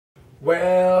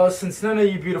Well, since none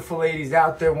of you beautiful ladies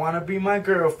out there want to be my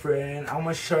girlfriend, I'm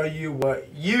going to show you what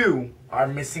you are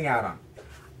missing out on.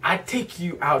 I take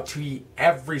you out to eat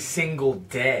every single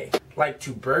day. Like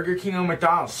to Burger King or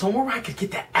McDonald's. Somewhere where I could get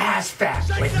that ass fat,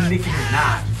 like Nicki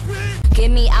Minaj.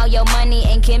 Give me all your money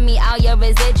and give me all your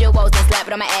residuals and slap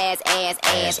it on my ass, ass,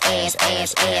 ass, ass,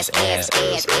 ass, ass, ass,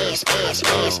 ass, ass,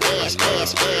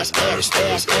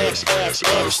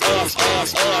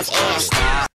 ass, ass,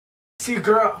 ass. See,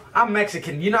 girl, I'm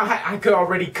Mexican. You know how I could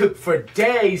already cook for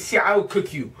days. See, I would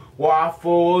cook you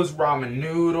waffles, ramen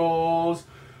noodles,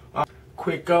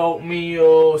 quick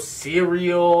oatmeal,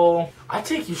 cereal. I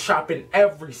take you shopping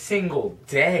every single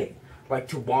day. Like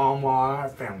to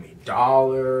Walmart, Family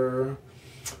Dollar,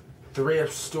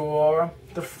 thrift store,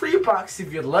 the free box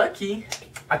if you're lucky.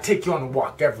 I take you on a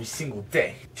walk every single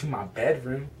day to my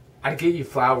bedroom. I get you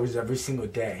flowers every single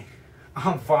day.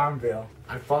 I'm Farmville.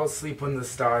 I fall asleep under the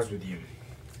stars with you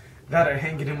that are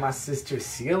hanging in my sister's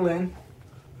ceiling.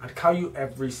 I'd call you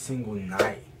every single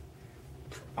night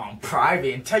on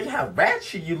private and tell you how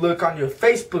ratchet you look on your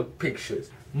Facebook pictures.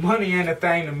 Money ain't a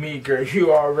thing to me, girl.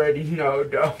 You already know,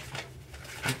 though.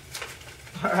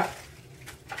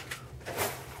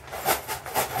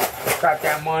 Got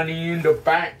that money in the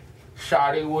bank.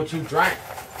 Shawty, what you drank?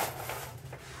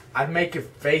 I'd make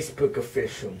it Facebook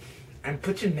official and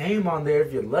put your name on there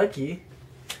if you're lucky.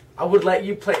 I would let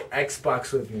you play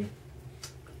Xbox with me.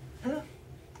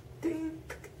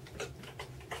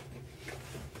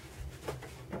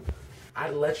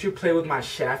 I'd let you play with my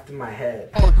shaft in my head.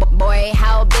 Oh, boy,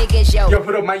 how big is your... Yo,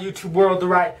 put up my YouTube world,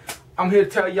 alright? I'm here to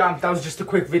tell y'all that was just a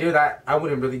quick video that I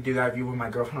wouldn't really do that if you were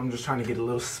my girlfriend. I'm just trying to get a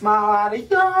little smile out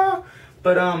of y'all.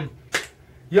 But,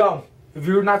 yo, if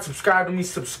you're not subscribed to me,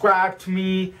 subscribe to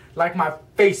me. Like my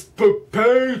Facebook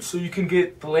page so you can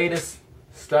get the latest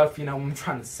stuff, you know what I'm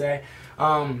trying to say.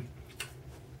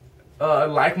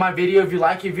 Like my video if you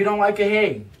like it. If you don't like it,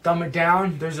 hey, thumb it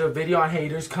down. There's a video on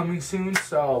haters coming soon,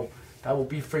 so that will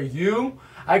be for you.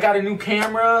 I got a new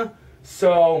camera,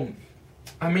 so,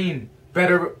 I mean,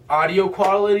 better audio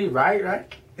quality,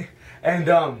 right? And,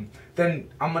 then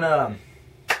I'm gonna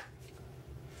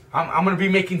be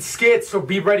making skits, so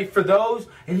be ready for those.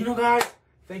 And you know, guys,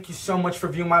 thank you so much for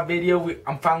viewing my video.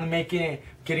 I'm finally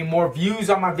getting more views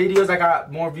on my videos. I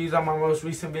got more views on my most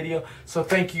recent video. So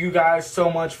thank you guys so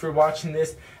much for watching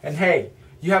this. And hey,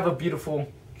 you have a beautiful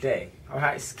day.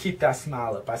 Alright, keep that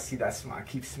smile up. I see that smile.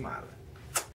 Keep smiling.